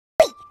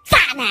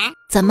男。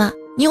怎么，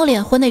你有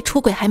脸婚内出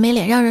轨还没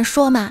脸让人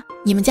说吗？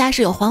你们家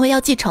是有皇位要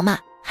继承吗？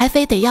还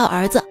非得要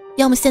儿子？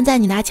要么现在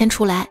你拿钱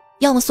出来，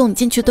要么送你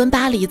进去蹲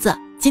巴黎子。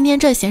今天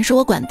这闲事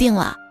我管定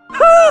了。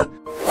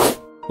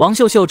王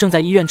秀秀正在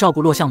医院照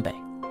顾骆向北，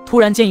突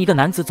然间一个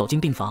男子走进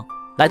病房，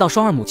来到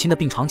双儿母亲的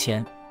病床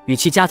前，语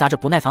气夹杂着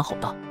不耐烦吼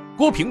道：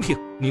郭萍萍，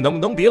你能不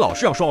能别老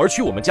是让双儿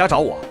去我们家找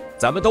我？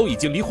咱们都已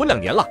经离婚2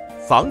年了，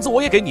房子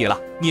我也给你了，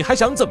你还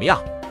想怎么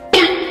样？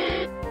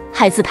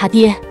孩子他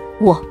爹，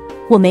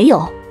我没有。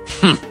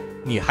哼，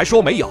你还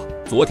说没有？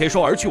昨天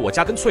双儿去我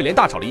家跟翠莲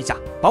大吵了一架，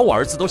把我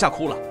儿子都吓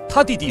哭了。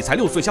他弟弟才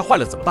6岁，吓坏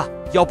了怎么办？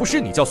要不是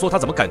你教唆他，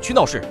怎么敢去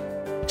闹事？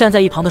站在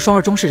一旁的双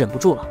儿终是忍不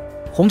住了，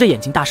红着眼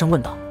睛大声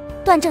问道：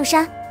段正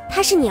山，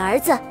他是你儿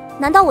子，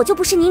难道我就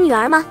不是你女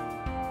儿吗？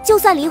就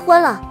算离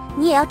婚了，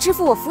你也要支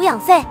付我抚养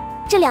费。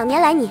这2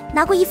年来你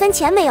拿过1分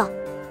钱没有？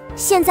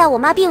现在我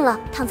妈病了，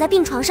躺在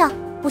病床上，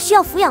我需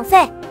要抚养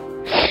费。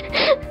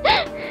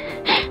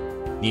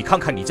你看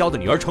看你教的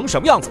女儿成什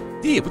么样子，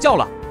爹也不叫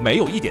了，没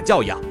有一点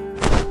教养。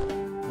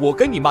我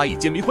跟你妈已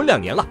经离婚2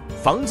年了，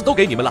房子都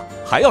给你们了，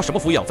还要什么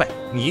抚养费？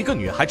你一个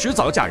女孩迟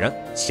早要嫁人，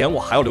钱我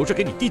还要留着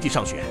给你弟弟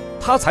上学，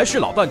他才是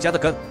老段家的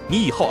根，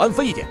你以后安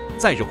分一点，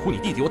再惹哭你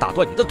弟弟，我打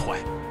断你的腿。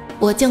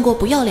我见过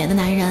不要脸的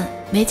男人，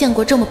没见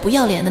过这么不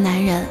要脸的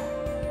男人。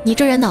你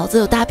这人脑子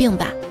有大病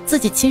吧？自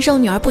己亲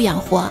生女儿不养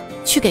活，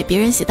去给别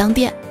人洗当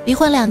爹，离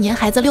婚2年，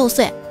孩子6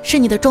岁，是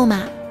你的咒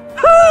吗？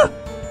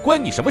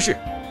关你什么事？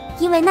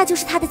因为那就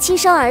是他的亲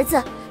生儿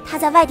子，他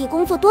在外地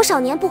工作多少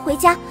年不回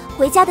家，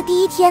回家的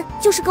第1天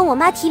就是跟我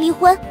妈提离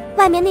婚。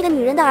外面那个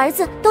女人的儿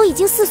子都已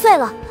经4岁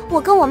了，我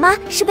跟我妈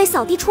是被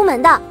扫地出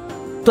门的。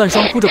段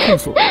双哭着控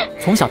诉，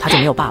从小他就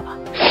没有爸爸，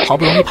好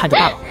不容易盼着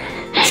爸爸回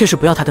来，却是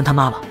不要他跟他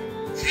妈了。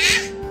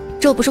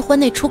这不是婚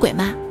内出轨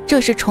吗？这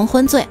是重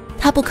婚罪，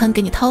他不肯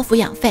给你掏抚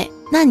养费，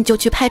那你就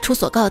去派出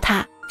所告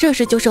他，这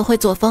是旧社会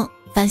作风，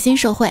反新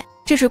社会，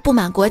这是不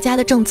满国家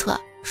的政策，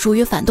属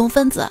于反动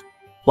分子。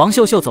王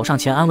秀秀走上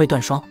前安慰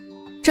段双，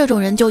这种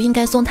人就应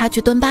该送他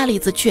去蹲巴黎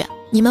子去，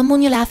你们母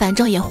女俩反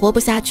正也活不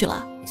下去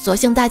了，索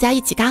性大家一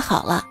起嘎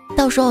好了，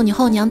到时候你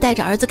后娘带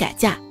着儿子改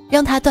嫁，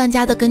让他段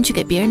家的根去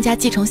给别人家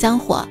继承香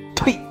火。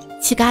呸！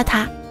气嘎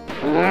他！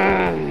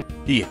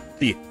弟，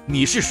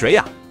你是谁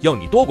呀？要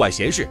你多管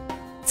闲事？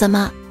怎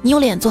么，你有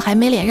脸做还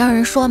没脸让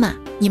人说吗？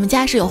你们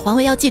家是有皇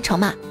位要继承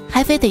吗？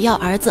还非得要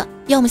儿子？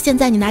要么现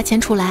在你拿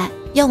钱出来，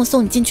要么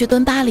送你进去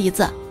蹲巴黎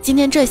子。今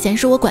天这闲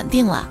事我管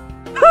定了。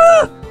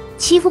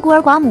欺负孤儿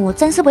寡母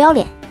真是不要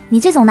脸！你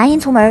这种男人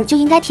出门就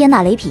应该天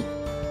打雷劈。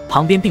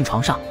旁边病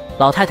床上，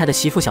老太太的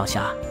媳妇小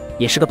霞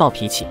也是个暴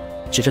脾气，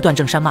指着段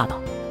正山骂道：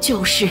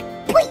就是，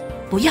呸！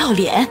不要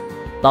脸！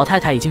老太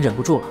太已经忍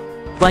不住了，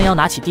弯腰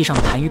拿起地上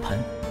的痰盂盆，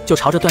就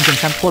朝着段正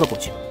山泼了过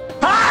去。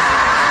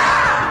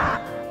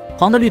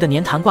黄的绿的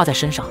粘痰挂在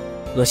身上，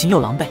恶心又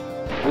狼狈。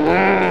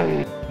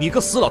你个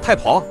死老太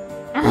婆！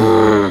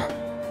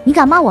你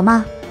敢骂我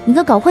吗？你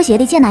个搞破鞋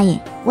的贱男人，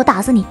我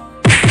打死你！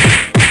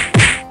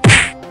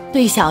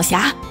对小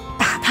霞，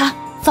打他，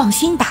放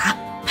心打。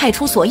派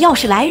出所要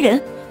是来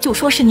人，就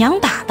说是娘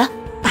打的，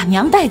把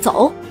娘带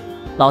走。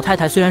老太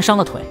太虽然伤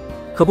了腿，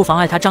可不妨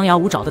碍她张牙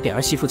舞爪的给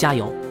儿媳妇加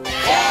油。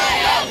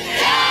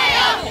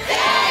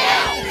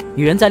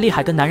女人再厉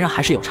害，跟男人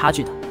还是有差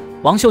距的。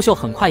王秀秀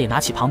很快也拿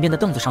起旁边的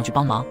凳子上去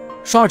帮忙。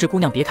双儿这姑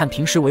娘别看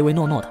平时唯唯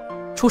诺诺的，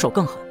出手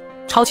更狠，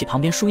抄起旁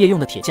边输液用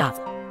的铁架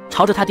子，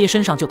朝着她爹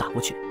身上就打过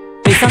去。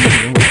被3个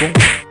女人围攻，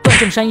段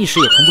正山一时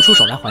也腾不出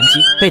手来还击，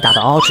被打得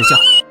嗷嗷直叫。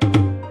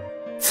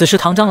此时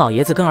唐张老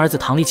爷子跟儿子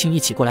唐立庆一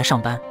起过来上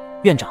班，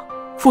院长、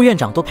副院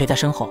长都陪在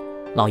身后。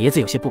老爷子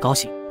有些不高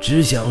兴，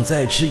只想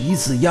再吃1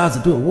次鸭子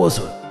炖莴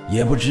笋，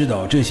也不知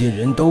道这些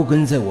人都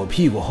跟在我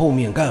屁股后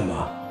面干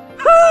嘛。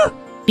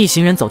一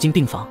行人走进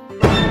病房，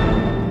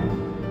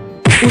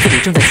屋子里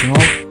正在群殴，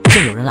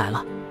见有人来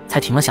了，才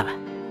停了下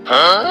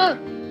来。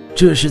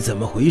这是怎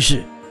么回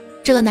事？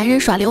这个男人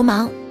耍流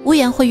氓，污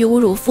言秽语侮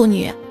辱妇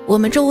女，我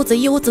们这屋子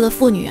一屋子的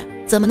妇女，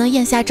怎么能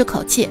咽下这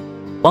口气？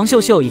王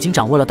秀秀已经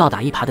掌握了倒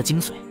打一耙的精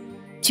髓。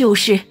就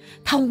是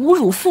他侮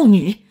辱妇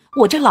女，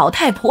我这老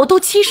太婆都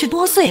70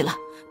多岁了，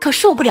可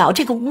受不了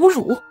这个侮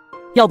辱。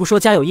要不说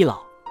家有一老，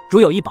如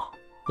有一宝，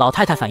老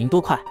太太反应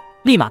多快，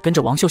立马跟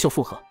着王秀秀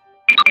附和。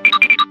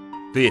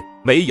对，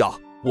没有，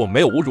我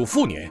没有侮辱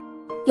妇女。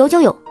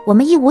有，我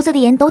们一屋子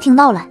的人都听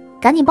到了，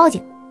赶紧报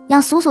警，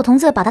让叔叔同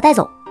志把他带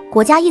走。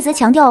国家一直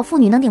强调妇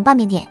女能顶半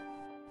边天，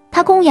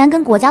他公然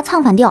跟国家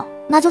唱反调，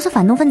那就是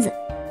反动分子。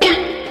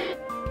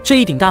这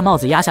一顶大帽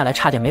子压下来，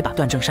差点没把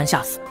段正山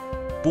吓死。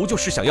不就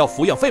是想要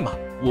抚养费吗？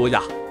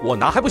我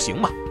拿还不行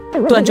吗？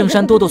段正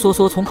山哆哆嗦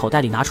嗦从口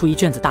袋里拿出一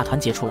卷子大团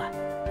结出来，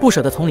不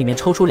舍得从里面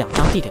抽出2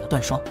张递给了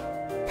段双。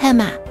太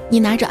妈，你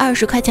拿着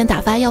20块钱打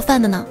发要饭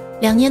的呢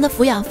，2年的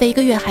抚养费1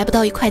个月还不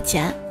到1块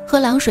钱，喝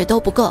凉水都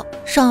不够。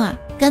双儿，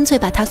干脆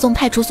把他送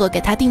派出所给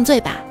他定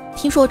罪吧。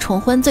听说重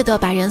婚罪都要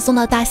把人送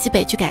到大西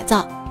北去改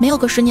造，没有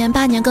个10年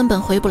8年根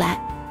本回不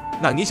来。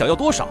那你想要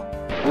多少？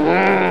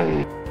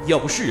要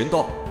不是人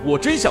多，我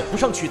真想扑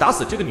上去打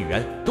死这个女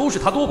人，都是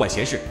她多管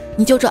闲事。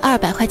你就这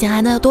200块钱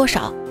还能要多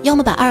少？要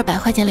么把200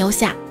块钱留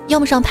下，要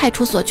么上派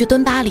出所去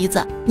蹲巴黎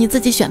子，你自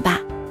己选吧。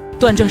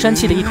段正山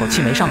气得一口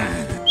气没上来，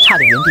差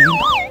点原地晕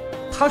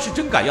倒。他是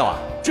真敢要啊！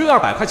这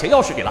200块钱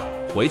要是给了，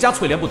回家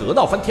翠莲不得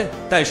闹翻天，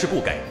但是不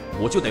给，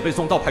我就得被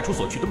送到派出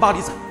所去蹲巴黎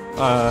子。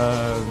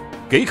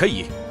给可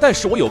以，但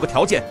是我有个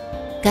条件。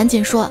赶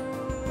紧说。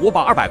我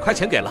把200块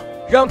钱给了，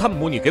让他们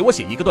母女给我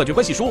写一个断绝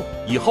关系书，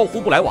以后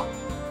互不来往。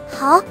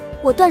好，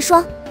我段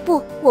双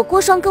不，我郭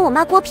双跟我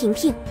妈郭萍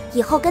萍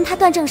以后跟他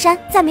段正山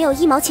再没有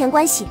1毛钱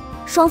关系，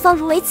双方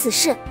如为此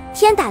事，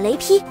天打雷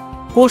劈。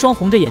郭双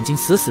红着眼睛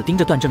死死盯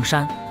着段正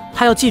山，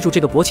他要记住这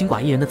个薄情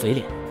寡义人的嘴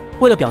脸。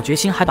为了表决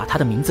心，还把他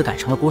的名字改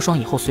成了郭双，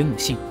以后随母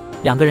姓。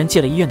2个人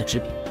借了医院的纸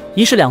笔，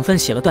一式2份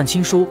写了断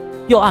亲书，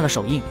又按了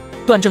手印。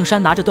段正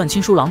山拿着断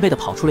亲书狼狈地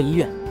跑出了医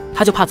院，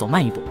他就怕走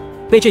慢一步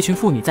被这群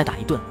妇女再打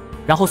一顿，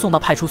然后送到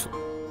派出所，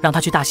让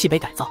他去大西北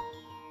改造。